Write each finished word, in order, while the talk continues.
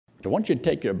So I want you to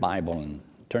take your Bible and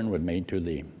turn with me to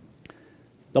the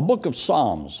book of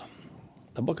Psalms.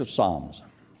 The book of Psalms.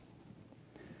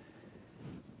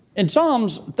 In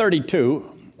Psalms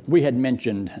 32, we had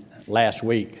mentioned last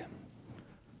week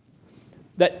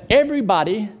that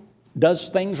everybody does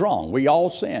things wrong. We all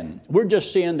sin. We're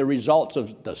just seeing the results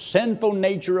of the sinful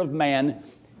nature of man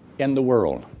in the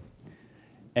world.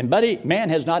 And buddy, man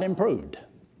has not improved.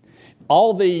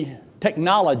 All the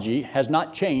technology has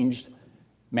not changed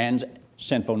man's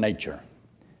sinful nature.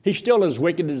 He's still as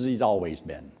wicked as he's always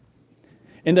been.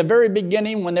 In the very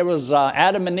beginning, when there was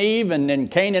Adam and Eve and then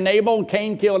Cain and Abel,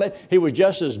 Cain killed it. He was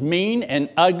just as mean and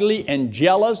ugly and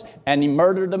jealous, and he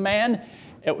murdered a man.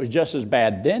 It was just as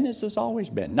bad then as it's always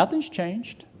been. Nothing's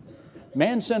changed.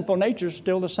 Man's sinful nature is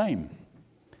still the same.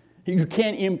 You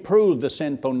can't improve the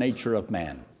sinful nature of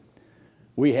man.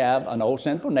 We have an old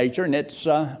sinful nature, and it's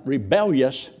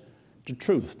rebellious to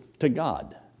truth, to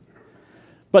God.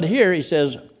 But here he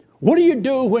says, what do you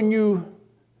do when you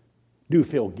do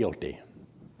feel guilty?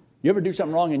 You ever do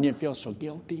something wrong and you feel so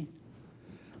guilty?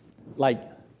 Like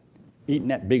eating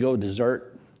that big old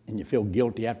dessert and you feel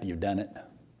guilty after you've done it.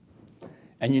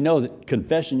 And you know that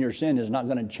confessing your sin is not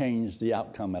going to change the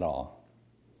outcome at all.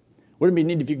 Wouldn't it be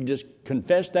neat if you could just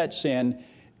confess that sin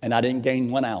and I didn't gain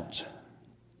 1 ounce?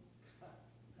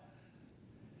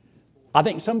 I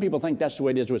think some people think that's the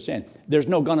way it is with sin. There's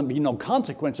going to be no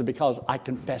consequences because I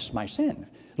confess my sin.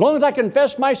 As long as I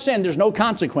confess my sin, there's no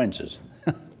consequences.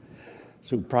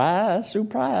 Surprise,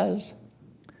 surprise.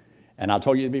 And I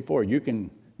told you before, you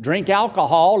can drink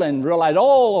alcohol and realize,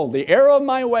 oh, the error of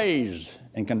my ways,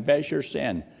 and confess your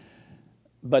sin.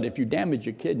 But if you damage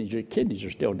your kidneys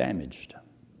are still damaged.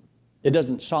 It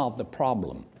doesn't solve the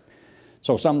problem.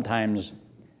 So sometimes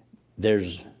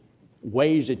there's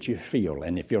ways that you feel.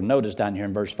 And if you'll notice down here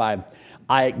in verse 5,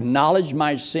 I acknowledge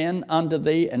my sin unto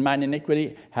thee, and mine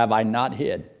iniquity have I not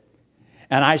hid.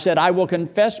 And I said, I will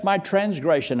confess my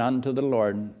transgression unto the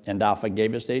Lord, and thou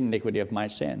forgavest the iniquity of my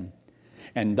sin.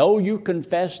 And though you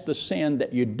confess the sin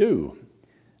that you do,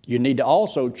 you need to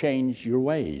also change your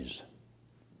ways.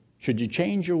 Should you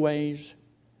change your ways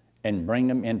and bring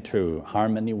them into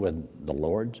harmony with the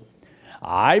Lord's?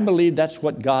 I believe that's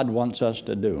what God wants us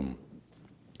to do.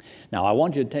 Now, I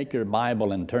want you to take your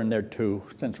Bible and turn there to,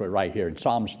 since we're right here, in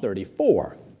Psalms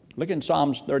 34. Look in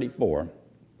Psalms 34.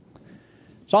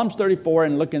 Psalms 34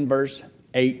 and look in verse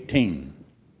 18.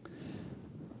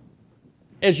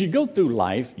 As you go through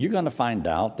life, you're going to find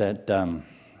out that,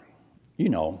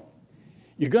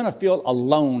 you're going to feel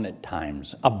alone at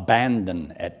times,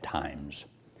 abandoned at times.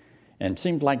 And it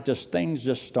seems like things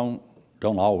just don't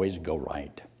always go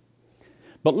right.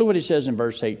 But look what he says in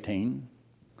verse 18.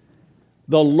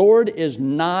 The Lord is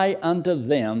nigh unto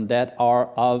them that are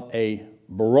of a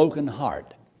broken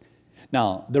heart.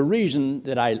 Now, the reason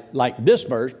that I like this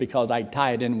verse, because I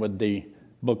tie it in with the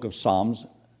book of Psalms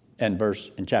and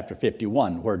in chapter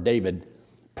 51, where David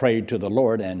prayed to the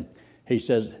Lord, and he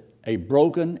says, a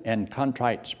broken and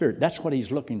contrite spirit. That's what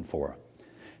he's looking for.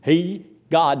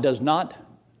 God does not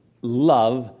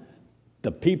love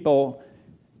the people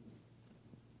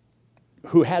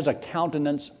who has a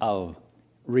countenance of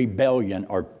rebellion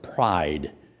or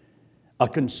pride, a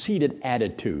conceited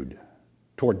attitude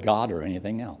toward God or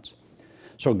anything else.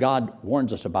 So God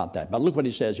warns us about that. But look what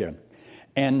he says here.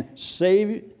 And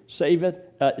saveth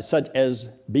such as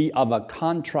be of a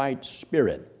contrite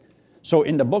spirit. So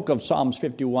in the book of Psalms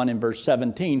 51 and verse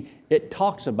 17, it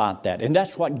talks about that. And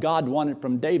that's what God wanted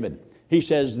from David. He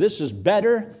says, this is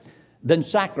better than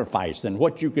sacrifice, than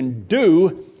what you can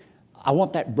do. I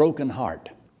want that broken heart.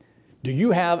 Do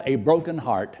you have a broken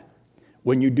heart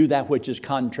when you do that which is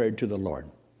contrary to the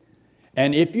Lord?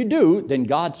 And if you do, then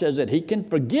God says that he can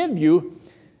forgive you,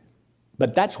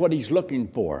 but that's what he's looking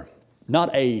for,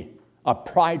 not a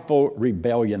prideful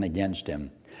rebellion against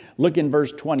him. Look in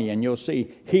verse 20 and you'll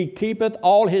see, he keepeth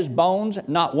all his bones,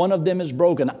 not one of them is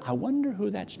broken. I wonder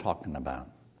who that's talking about.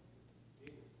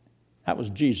 That was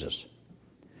Jesus.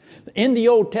 In the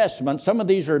Old Testament, some of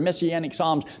these are messianic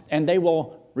psalms, and they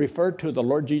will refer to the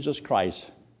Lord Jesus Christ,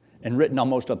 and written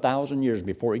almost 1,000 years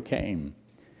before he came.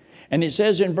 And it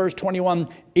says in verse 21,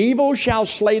 evil shall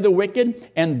slay the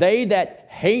wicked, and they that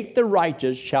hate the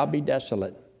righteous shall be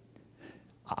desolate.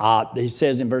 He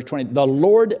says in verse 20, the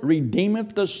Lord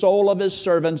redeemeth the soul of his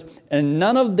servants, and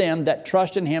none of them that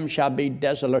trust in him shall be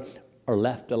desolate or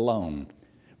left alone.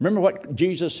 Remember what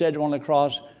Jesus said on the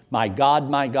cross? My God,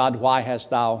 why hast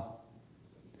thou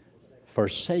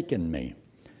forsaken me?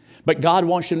 But God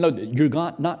wants you to know that you're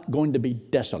not going to be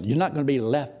desolate. You're not going to be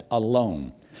left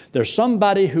alone. There's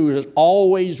somebody who is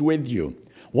always with you.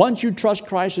 Once you trust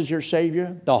Christ as your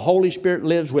Savior, the Holy Spirit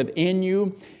lives within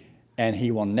you, and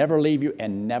He will never leave you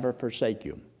and never forsake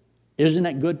you. Isn't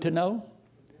that good to know?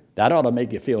 That ought to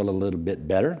make you feel a little bit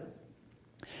better.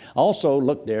 Also,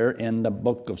 look there in the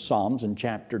book of Psalms in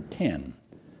chapter 10.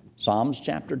 Psalms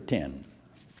chapter 10.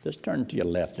 Just turn to your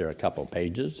left there a couple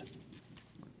pages.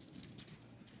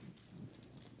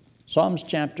 Psalms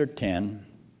chapter 10.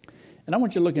 And I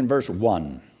want you to look in verse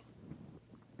 1.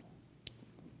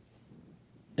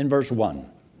 In verse 1.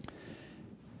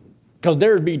 Because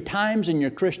there would be times in your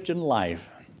Christian life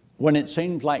when it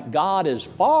seems like God is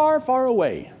far, far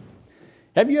away.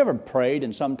 Have you ever prayed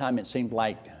and sometimes it seems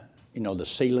like, the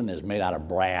ceiling is made out of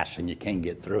brass and you can't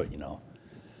get through it,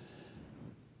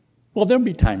 Well, there'll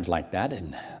be times like that,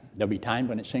 and there'll be times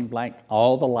when it seems like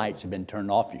all the lights have been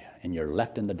turned off and you're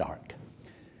left in the dark.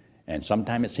 And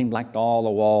sometimes it seems like all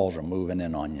the walls are moving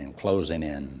in on you and closing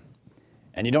in.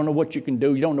 And you don't know what you can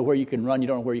do. You don't know where you can run. You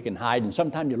don't know where you can hide. And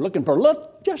sometimes you're looking for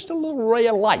just a little ray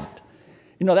of light.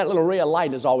 That little ray of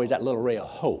light is always that little ray of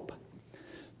hope.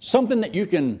 Something that you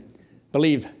can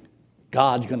believe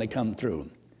God's going to come through.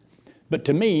 But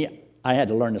to me, I had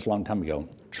to learn this a long time ago.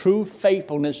 True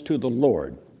faithfulness to the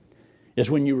Lord is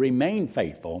when you remain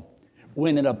faithful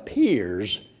when it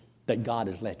appears that God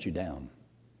has let you down.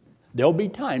 There'll be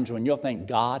times when you'll think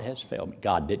God has failed me.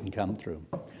 God didn't come through.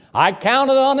 I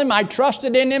counted on Him, I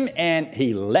trusted in Him, and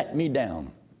He let me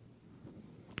down.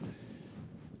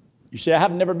 You say, I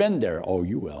have never been there. Oh,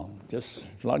 you will. Just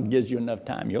as long as it gives you enough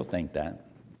time, you'll think that.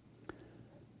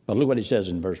 But look what He says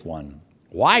in verse 1.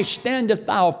 Why standest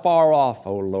thou far off,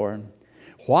 O Lord?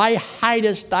 Why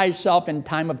hidest thyself in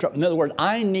time of trouble? In other words,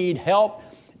 I need help,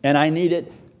 and I need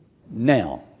it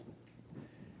now.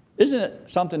 Isn't it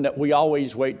something that we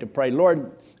always wait to pray?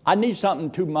 Lord, I need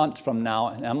something 2 months from now,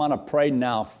 and I'm going to pray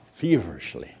now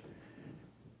feverishly.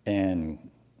 And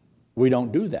we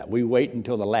don't do that. We wait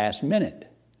until the last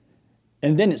minute.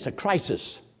 And then it's a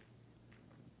crisis.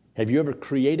 Have you ever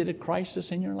created a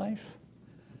crisis in your life?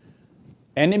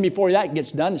 And then before that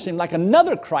gets done, it seems like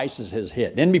another crisis has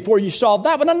hit. And before you solve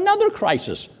that one, another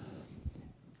crisis.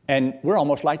 And we're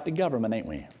almost like the government, ain't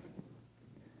we?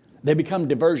 They become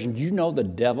diversions. You know the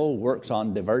devil works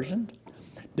on diversions?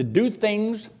 To do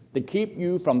things to keep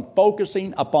you from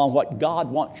focusing upon what God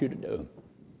wants you to do.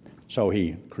 So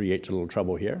he creates a little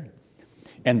trouble here.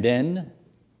 And then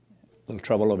a little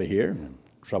trouble over here, and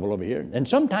trouble over here. And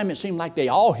sometimes it seems like they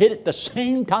all hit at the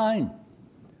same time.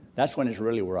 That's when it's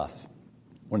really rough.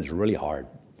 When it's really hard.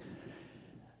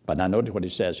 But now notice what he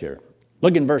says here.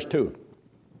 Look in verse 2.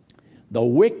 The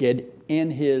wicked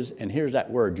in his, and here's that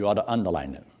word, you ought to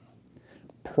underline it,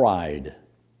 pride,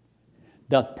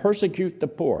 doth persecute the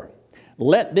poor.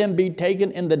 Let them be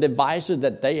taken in the devices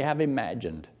that they have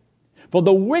imagined. For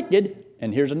the wicked,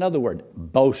 and here's another word,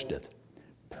 boasteth.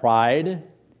 Pride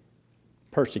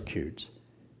persecutes.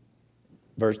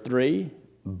 Verse 3,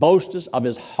 boasteth of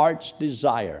his heart's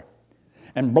desire,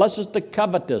 and blesses the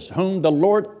covetous, whom the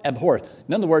Lord abhorreth.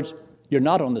 In other words, you're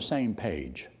not on the same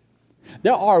page.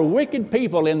 There are wicked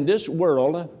people in this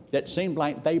world that seem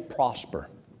like they prosper.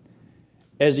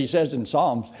 As he says in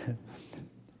Psalms,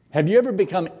 have you ever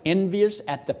become envious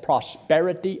at the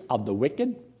prosperity of the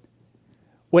wicked?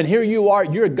 When here you are,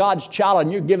 you're God's child,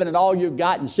 and you're giving it all you've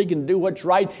got and seeking to do what's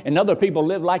right, and other people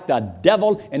live like the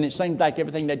devil, and it seems like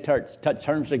everything they touch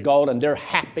turns to gold, and they're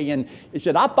happy. And he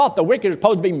said, I thought the wicked are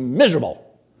supposed to be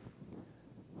miserable.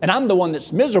 And I'm the one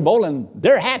that's miserable, and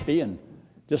they're happy, and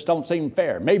just don't seem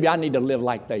fair. Maybe I need to live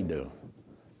like they do.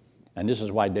 And this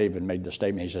is why David made the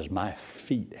statement. He says, my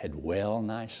feet had well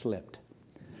nigh slipped,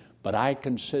 but I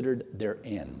considered their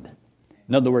end.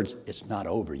 In other words, it's not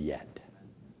over yet.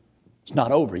 It's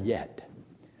not over yet.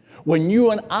 When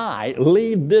you and I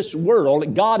leave this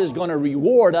world, God is going to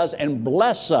reward us and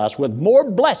bless us with more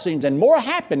blessings and more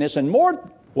happiness and more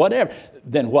whatever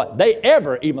than what they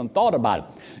ever even thought about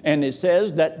it. And it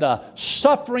says that the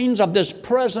sufferings of this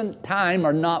present time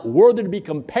are not worthy to be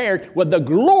compared with the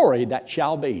glory that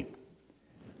shall be.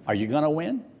 Are you going to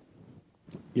win?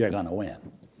 You're going to win.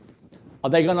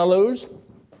 Are they going to lose?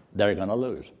 They're going to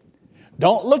lose.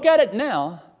 Don't look at it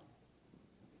now.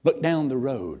 Look down the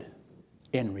road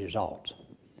in results.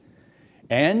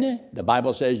 And the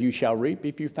Bible says you shall reap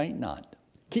if you faint not.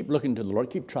 Keep looking to the Lord.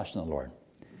 Keep trusting the Lord.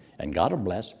 And God will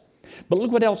bless. But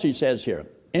look what else he says here.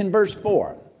 In verse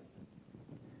 4.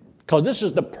 Because this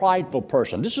is the prideful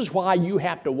person. This is why you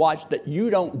have to watch that you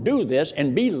don't do this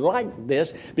and be like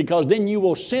this, because then you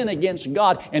will sin against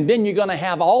God, and then you're going to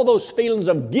have all those feelings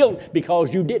of guilt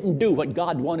because you didn't do what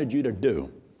God wanted you to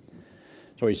do.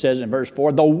 So he says in verse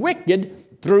 4, the wicked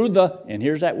through the, and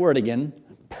here's that word again,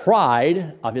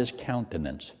 pride of his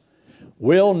countenance,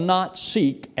 will not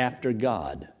seek after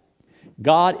God.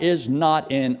 God is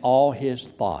not in all his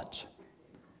thoughts.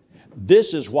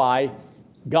 This is why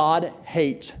God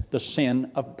hates the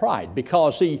sin of pride.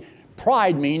 Because, see,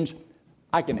 pride means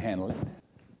I can handle it.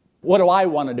 What do I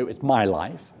want to do? It's my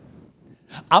life.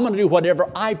 I'm going to do whatever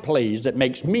I please that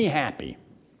makes me happy.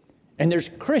 And there's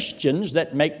Christians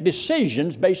that make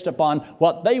decisions based upon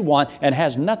what they want and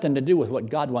has nothing to do with what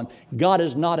God wants. God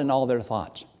is not in all their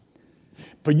thoughts.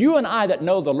 For you and I that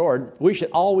know the Lord, we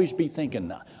should always be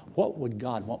thinking, what would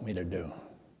God want me to do?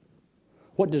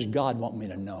 What does God want me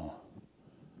to know?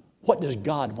 What does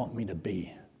God want me to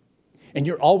be? And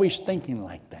you're always thinking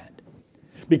like that,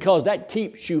 because that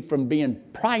keeps you from being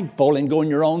prideful and going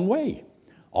your own way.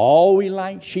 All we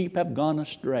like sheep have gone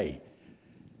astray.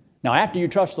 Now, after you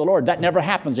trust the Lord, that never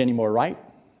happens anymore, right?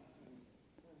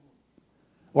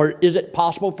 Or is it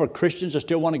possible for Christians to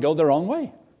still want to go their own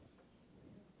way?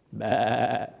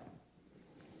 Bah.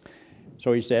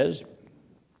 So he says,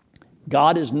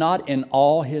 God is not in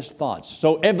all his thoughts.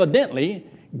 So evidently,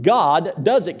 God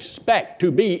does expect to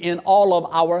be in all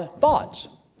of our thoughts.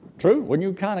 True? Wouldn't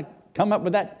you kind of come up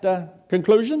with that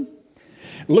conclusion?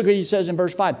 Look what he says in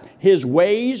verse 5. His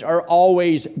ways are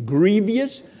always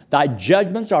grievous. Thy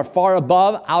judgments are far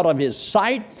above out of his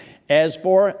sight. As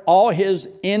for all his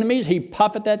enemies, he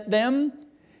puffeth at them.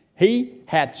 He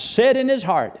hath said in his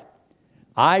heart,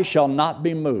 I shall not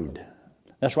be moved.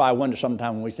 That's why I wonder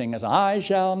sometimes when we sing this, I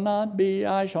shall not be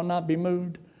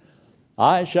moved.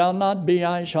 I shall not be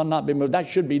moved. That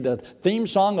should be the theme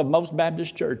song of most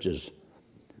Baptist churches.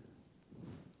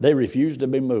 They refuse to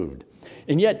be moved.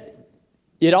 And yet,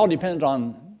 it all depends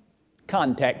on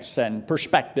context and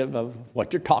perspective of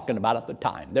what you're talking about at the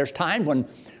time. There's times when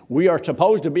we are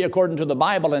supposed to be according to the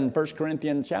Bible in 1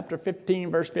 Corinthians chapter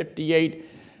 15, verse 58,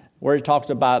 where it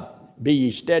talks about be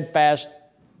ye steadfast,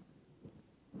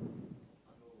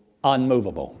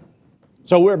 unmovable.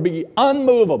 So we're be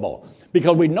unmovable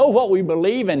because we know what we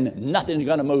believe and nothing's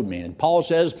going to move me. And Paul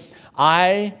says,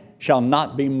 I shall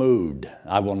not be moved.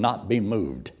 I will not be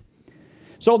moved.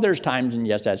 So there's times, and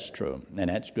yes, that's true, and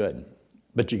that's good.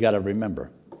 But you got to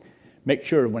remember, make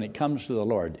sure when it comes to the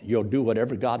Lord, you'll do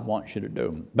whatever God wants you to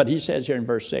do. But he says here in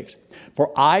verse 6,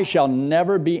 for I shall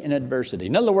never be in adversity.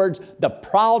 In other words, the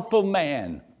proudful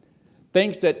man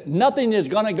thinks that nothing is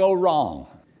going to go wrong.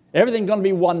 Everything's going to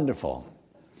be wonderful.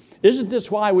 Isn't this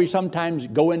why we sometimes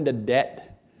go into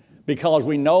debt? Because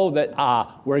we know that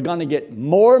we're going to get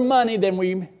more money than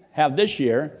we have this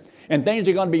year, and things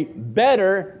are going to be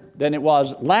better than it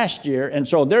was last year, and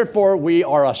so therefore we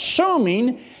are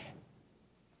assuming,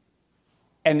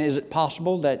 and is it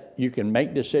possible that you can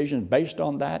make decisions based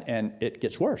on that and it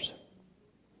gets worse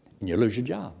and you lose your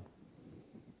job?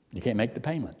 You can't make the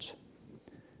payments.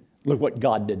 Look what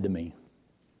God did to me.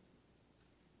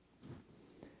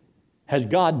 Has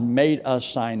God made us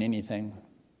sign anything?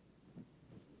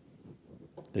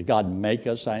 Did God make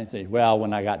us sign anything? Well,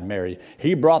 when I got married,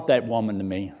 he brought that woman to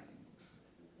me.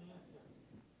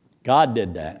 God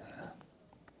did that.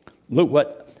 Look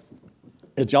what,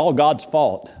 it's all God's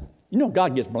fault. You know,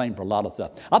 God gets blamed for a lot of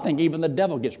stuff. I think even the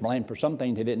devil gets blamed for some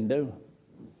things he didn't do.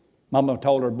 Mama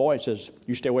told her boy, says,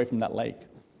 you stay away from that lake.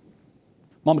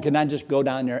 Mama, can I just go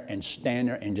down there and stand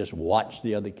there and just watch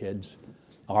the other kids?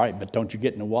 All right, but don't you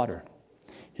get in the water.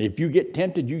 If you get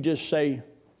tempted, you just say,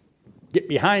 get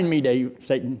behind me,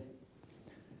 Satan.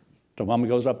 So Mama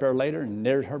goes up there later, and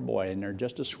there's her boy, and they're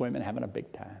just swimming, having a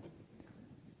big time.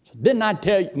 So didn't I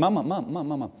tell you,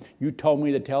 Mama, you told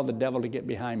me to tell the devil to get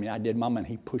behind me. I did, Mama, and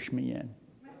he pushed me in.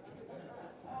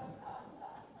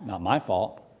 Not my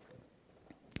fault.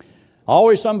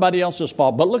 Always somebody else's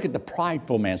fault. But look at the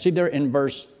prideful man. See there in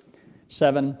verse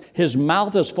 7, his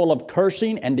mouth is full of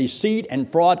cursing and deceit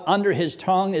and fraud. Under his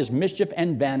tongue is mischief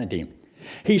and vanity.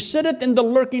 He sitteth in the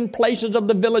lurking places of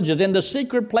the villages. In the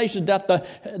secret places doth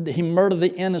he murder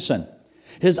the innocent.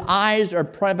 His eyes are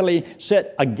privily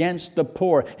set against the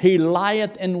poor. He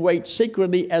lieth in wait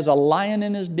secretly as a lion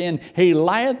in his den. He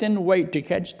lieth in wait to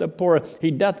catch the poor. He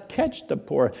doth catch the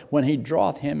poor when he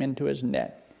draweth him into his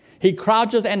net. He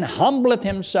croucheth and humbleth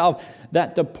himself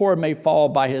that the poor may fall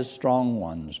by his strong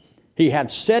ones. He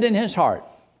hath said in his heart,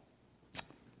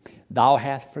 thou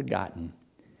hast forgotten.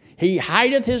 He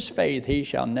hideth his faith, he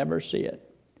shall never see it.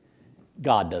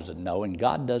 God doesn't know and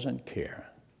God doesn't care.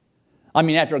 I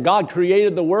mean, after God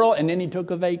created the world and then he took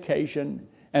a vacation,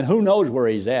 and who knows where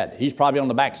he's at. He's probably on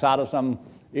the backside of some,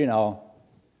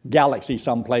 galaxy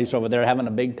someplace over there having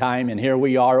a big time, and here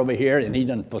we are over here, and he's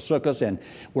done forsook us, and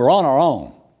we're on our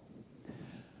own.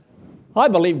 I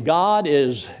believe God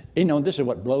is, this is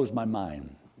what blows my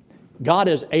mind. God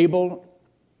is able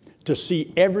to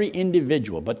see every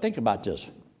individual. But think about this.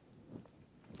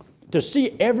 to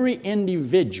see every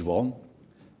individual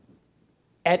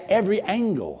at every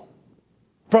angle.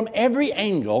 From every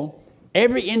angle,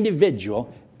 every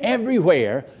individual,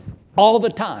 everywhere, all the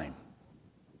time.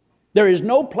 There is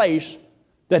no place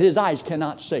that his eyes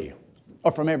cannot see,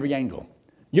 or from every angle.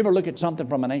 You ever look at something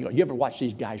from an angle? You ever watch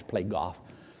these guys play golf?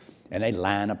 And they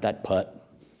line up that putt,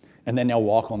 and then they'll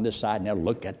walk on this side and they'll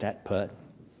look at that putt.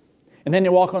 And then they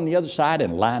walk on the other side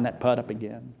and line that putt up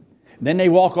again. Then they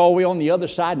walk all the way on the other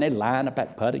side and they line up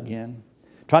that putt again,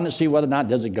 trying to see whether or not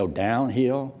does it go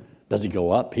downhill, does it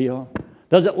go uphill,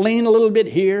 does it lean a little bit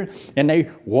here? And they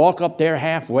walk up there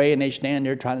halfway and they stand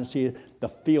there trying to see the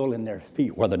feel in their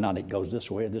feet, whether or not it goes this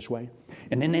way or this way.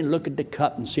 And then they look at the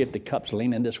cup and see if the cup's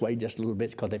leaning this way just a little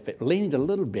bit, because if it leans a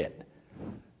little bit,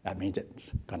 that means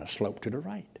it's going to slope to the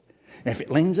right. And if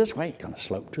it leans this way, it's going to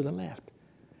slope to the left.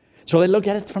 So they look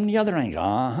at it from the other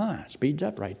angle. Speeds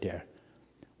up right there.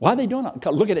 Why are they doing it?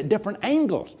 Look at it at different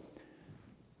angles.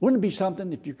 Wouldn't it be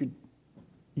something if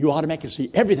you automatically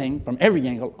see everything from every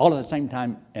angle all at the same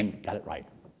time and got it right?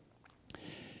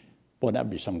 Boy, that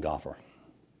would be some golfer.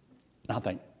 And I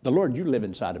think, the Lord, you live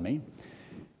inside of me,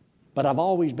 but I've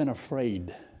always been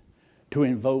afraid to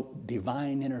invoke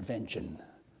divine intervention,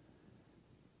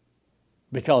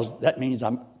 because that means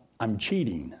I'm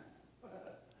cheating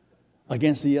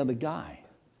against the other guy.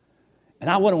 And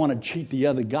I wouldn't want to cheat the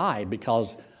other guy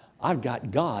because I've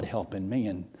got God helping me,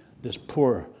 and this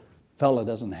poor fella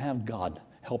doesn't have God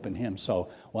helping him.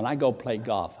 So when I go play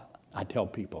golf, I tell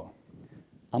people,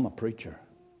 I'm a preacher.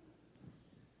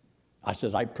 I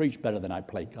says, I preach better than I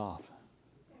play golf.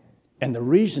 And the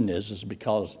reason is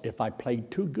because if I played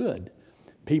too good,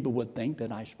 people would think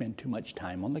that I spend too much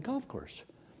time on the golf course.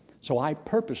 So I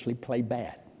purposely play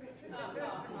bad.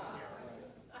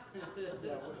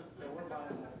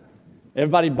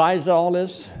 Everybody buys all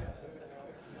this?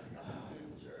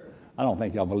 I don't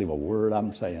think y'all believe a word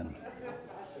I'm saying.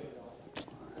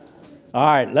 All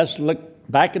right, let's look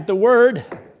back at the word.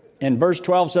 In verse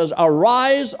 12 says,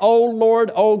 Arise, O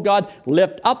Lord, O God,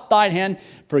 lift up thine hand,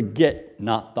 forget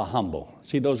not the humble.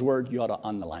 See those words? You ought to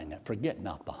underline that. Forget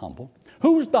not the humble.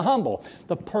 Who's the humble?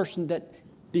 The person that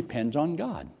depends on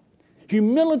God.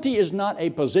 Humility is not a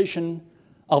position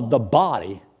of the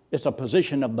body, it's a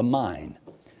position of the mind.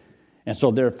 And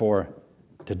so therefore,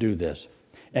 to do this.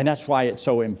 And that's why it's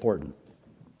so important.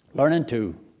 Learning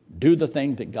to do the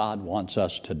thing that God wants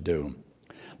us to do.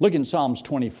 Look in Psalms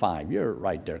 25. You're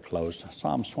right there close.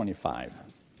 Psalms 25.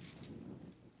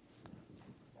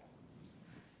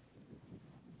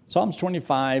 Psalms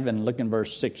 25, and look in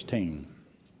verse 16.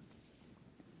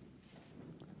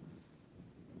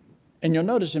 And you'll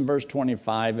notice in verse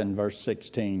 25 and verse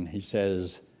 16, he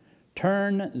says,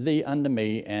 Turn thee unto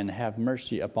me, and have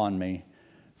mercy upon me,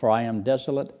 for I am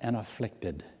desolate and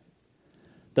afflicted.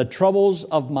 The troubles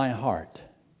of my heart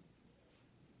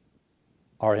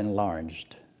are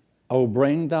enlarged. O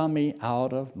bring thou me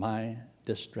out of my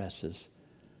distresses.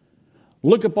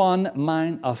 Look upon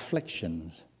mine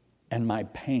afflictions and my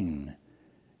pain,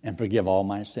 and forgive all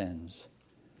my sins.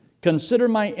 Consider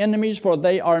my enemies, for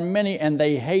they are many, and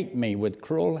they hate me with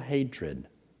cruel hatred.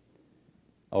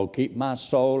 O keep my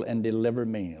soul and deliver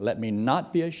me. Let me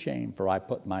not be ashamed, for I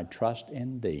put my trust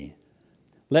in thee.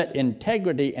 Let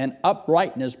integrity and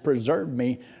uprightness preserve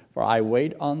me, for I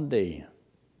wait on thee.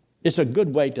 It's a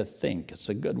good way to think. It's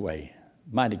a good way,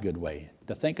 mighty good way,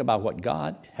 to think about what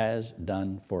God has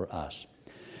done for us.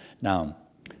 Now,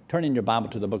 turn in your Bible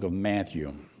to the book of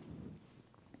Matthew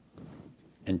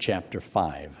in chapter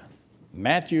 5.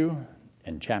 Matthew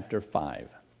in chapter 5.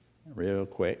 Real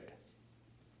quick.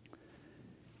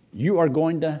 You are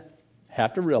going to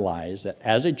have to realize that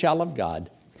as a child of God,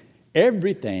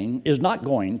 everything is not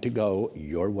going to go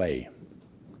your way.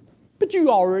 But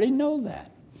you already know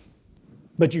that.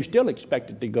 But you still expect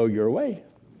it to go your way.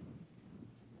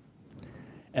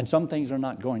 And some things are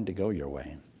not going to go your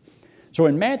way. So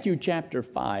in Matthew chapter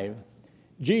 5,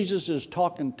 Jesus is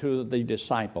talking to the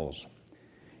disciples.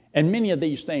 And many of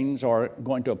these things are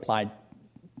going to apply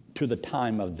to the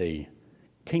time of the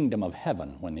kingdom of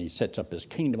heaven, when he sets up his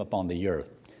kingdom upon the earth.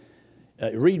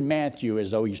 Read Matthew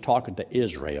as though he's talking to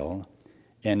Israel,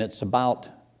 and it's about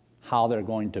how they're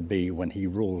going to be when he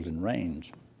rules and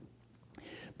reigns.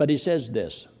 But he says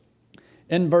this,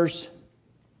 in verse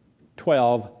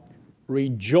 12,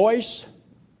 Rejoice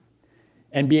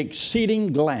and be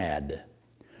exceeding glad,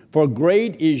 for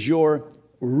great is your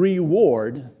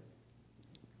reward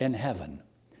in heaven.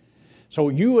 So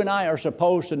you and I are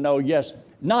supposed to know, yes,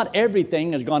 not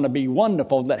everything is going to be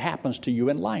wonderful that happens to you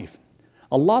in life.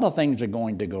 A lot of things are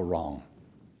going to go wrong.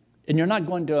 And you're not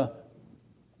going to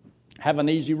have an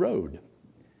easy road.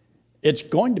 It's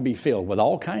going to be filled with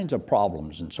all kinds of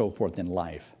problems and so forth in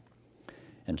life.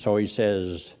 And so he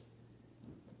says,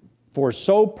 for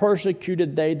so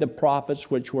persecuted they the prophets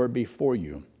which were before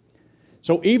you.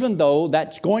 So even though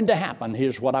that's going to happen,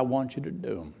 here's what I want you to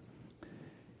do.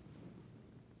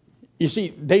 You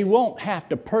see, they won't have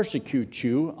to persecute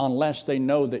you unless they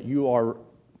know that you are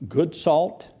good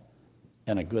salt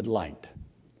and a good light.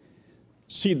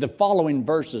 See, the following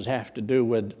verses have to do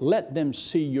with, let them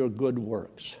see your good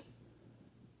works,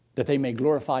 that they may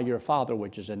glorify your Father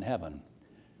which is in heaven.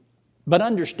 But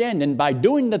understanding, by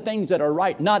doing the things that are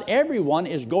right, not everyone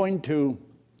is going to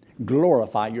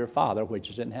glorify your Father which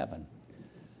is in heaven.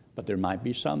 But there might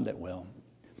be some that will.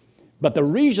 But the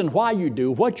reason why you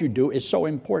do what you do is so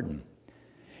important.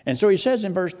 And so he says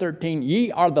in verse 13,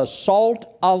 ye are the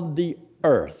salt of the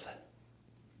earth.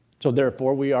 So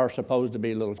therefore we are supposed to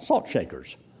be little salt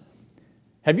shakers.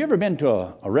 Have you ever been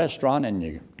to a restaurant and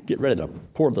you get ready to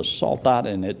pour the salt out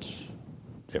and it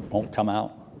won't come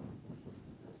out?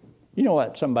 You know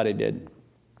what somebody did?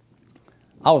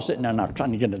 I was sitting there and I was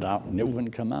trying to get it out and it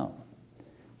wouldn't come out.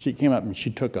 She came up and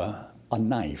she took a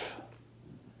knife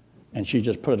and she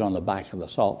just put it on the back of the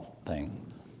salt thing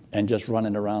and just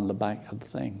running around the back of the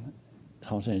thing.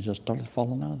 I was saying, it just started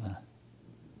falling out of there.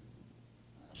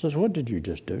 I says, what did you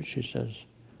just do? She says,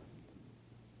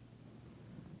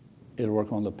 it'll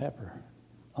work on the pepper.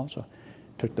 Also,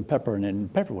 took the pepper and then the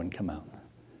pepper wouldn't come out.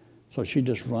 So she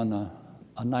just run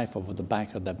a knife over the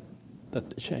back of the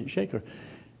shaker,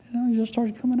 and it just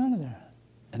started coming out of there.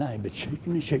 And I had been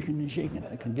shaking and shaking and shaking.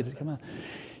 I couldn't get it to come out.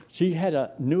 She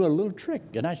knew a little trick,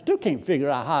 and I still can't figure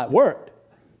out how it worked.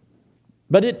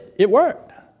 But it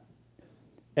worked.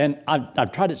 And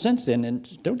I've tried it since then, and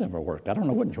it still never worked. I don't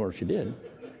know what sure she did.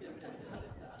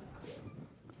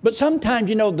 But sometimes,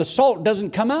 the salt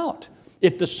doesn't come out.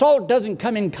 If the salt doesn't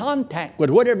come in contact with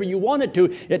whatever you want it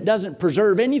to, it doesn't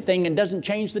preserve anything and doesn't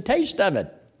change the taste of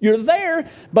it. You're there,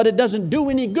 but it doesn't do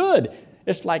any good.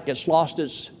 It's like it's lost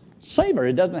its savor.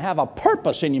 It doesn't have a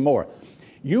purpose anymore.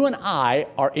 You and I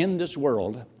are in this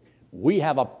world. We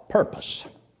have a purpose.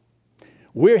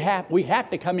 We have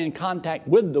to come in contact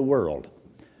with the world,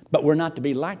 but we're not to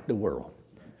be like the world.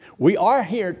 We are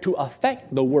here to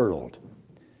affect the world.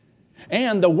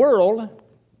 And the world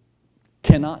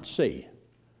cannot see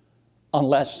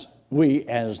unless we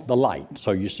as the light.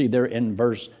 So you see there in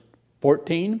verse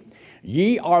 14,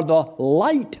 ye are the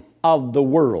light of the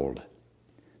world.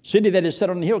 City that is set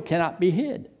on the hill cannot be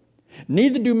hid.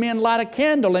 Neither do men light a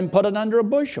candle and put it under a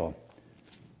bushel,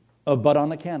 but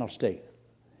on a candlestick.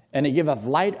 And it giveth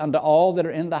light unto all that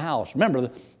are in the house. Remember,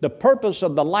 the purpose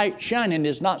of the light shining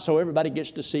is not so everybody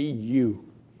gets to see you.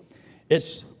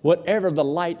 It's whatever the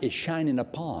light is shining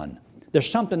upon. There's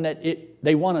something that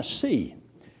they want to see.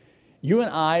 You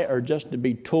and I are just to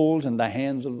be tools in the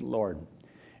hands of the Lord.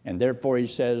 And therefore he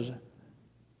says,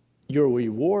 your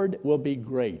reward will be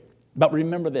great. But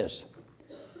remember this,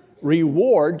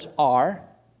 rewards are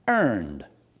earned.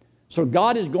 So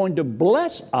God is going to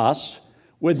bless us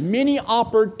with many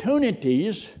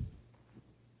opportunities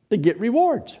to get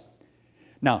rewards.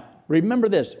 Now, remember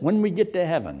this, when we get to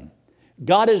heaven,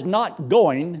 God is not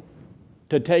going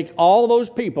to take all those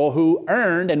people who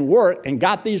earned and worked and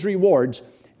got these rewards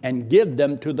and give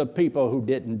them to the people who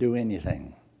didn't do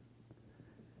anything.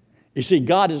 You see,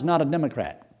 God is not a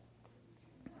Democrat.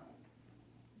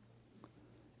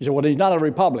 You say, well, he's not a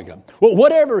Republican. Well,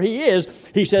 whatever he is,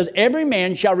 he says, every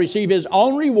man shall receive his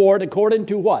own reward according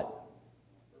to what?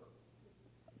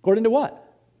 According to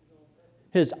what?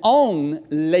 His own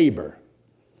labor.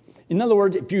 In other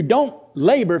words, if you don't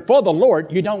labor for the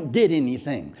Lord, you don't get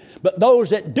anything. But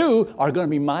those that do are going to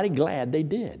be mighty glad they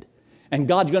did. And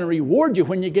God's going to reward you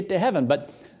when you get to heaven.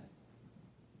 But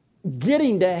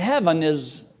getting to heaven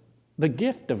is the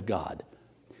gift of God.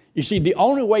 You see, the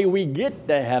only way we get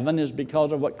to heaven is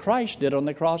because of what Christ did on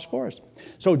the cross for us.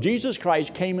 So Jesus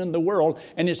Christ came in the world,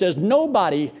 and it says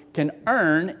nobody can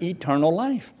earn eternal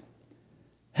life.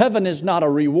 Heaven is not a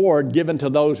reward given to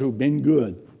those who've been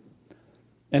good.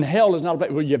 And hell is not a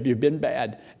place where you've been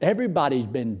bad. Everybody's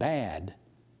been bad.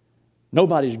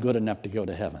 Nobody's good enough to go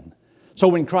to heaven. So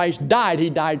when Christ died, he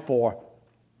died for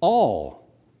all.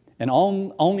 And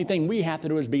only thing we have to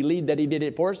do is believe that he did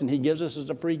it for us, and he gives us as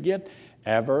a free gift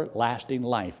everlasting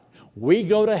life. We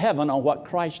go to heaven on what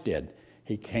Christ did.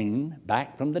 He came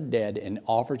back from the dead and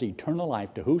offers eternal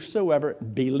life to whosoever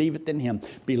believeth in him.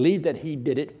 Believe that he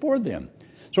did it for them.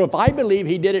 So if I believe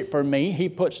he did it for me, he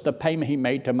puts the payment he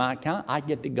made to my account, I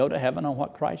get to go to heaven on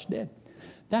what Christ did.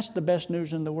 That's the best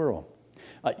news in the world.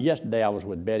 Yesterday I was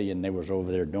with Betty, and they was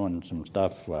over there doing some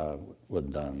stuff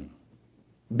with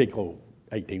big old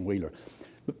 18-wheeler.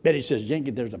 Betty says,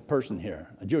 Yankee, there's a person here,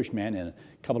 a Jewish man and a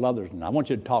couple others, and I want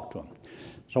you to talk to him.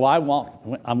 So I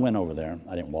went over there.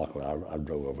 I didn't walk over, I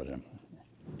drove over there.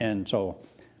 And so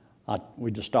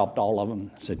we just stopped all of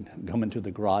them, said, come into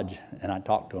the garage, and I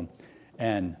talked to them.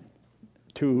 And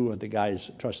two of the guys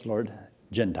trust the Lord,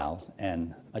 Gentiles,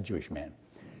 and a Jewish man.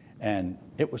 And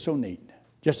it was so neat.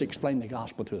 Just explain the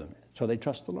gospel to them. So they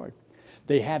trust the Lord.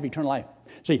 They have eternal life.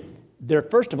 See,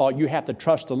 first of all, you have to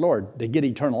trust the Lord to get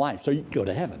eternal life, so you can go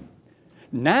to heaven.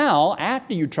 Now,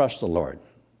 after you trust the Lord,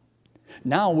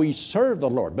 now we serve the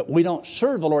Lord. But we don't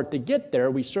serve the Lord to get there.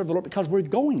 We serve the Lord because we're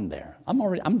going there.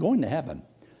 I'm going to heaven.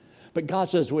 But God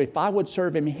says, well, if I would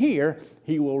serve Him here,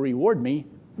 He will reward me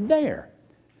there.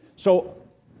 So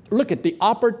look at the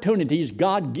opportunities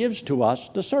God gives to us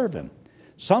to serve Him.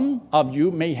 Some of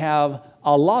you may have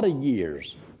a lot of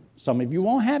years. Some of you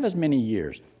won't have as many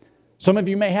years. Some of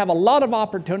you may have a lot of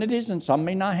opportunities and some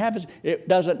may not have. It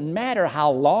doesn't matter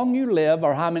how long you live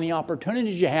or how many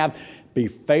opportunities you have. Be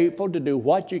faithful to do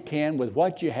what you can with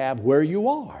what you have where you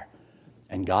are.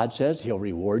 And God says He'll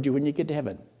reward you when you get to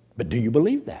heaven. But do you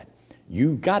believe that?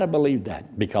 You've got to believe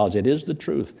that because it is the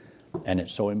truth and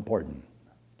it's so important.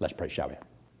 Let's pray, shall we?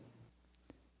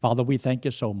 Father, we thank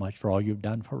You so much for all You've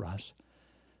done for us.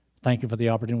 Thank You for the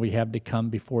opportunity we have to come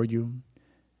before You.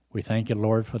 We thank You,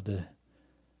 Lord, for the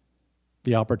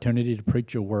opportunity to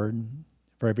preach Your word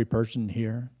for every person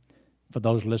here, for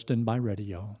those listening by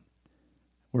radio.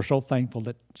 We're so thankful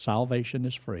that salvation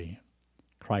is free.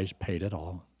 Christ paid it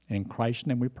all. In Christ's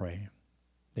name we pray.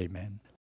 Amen.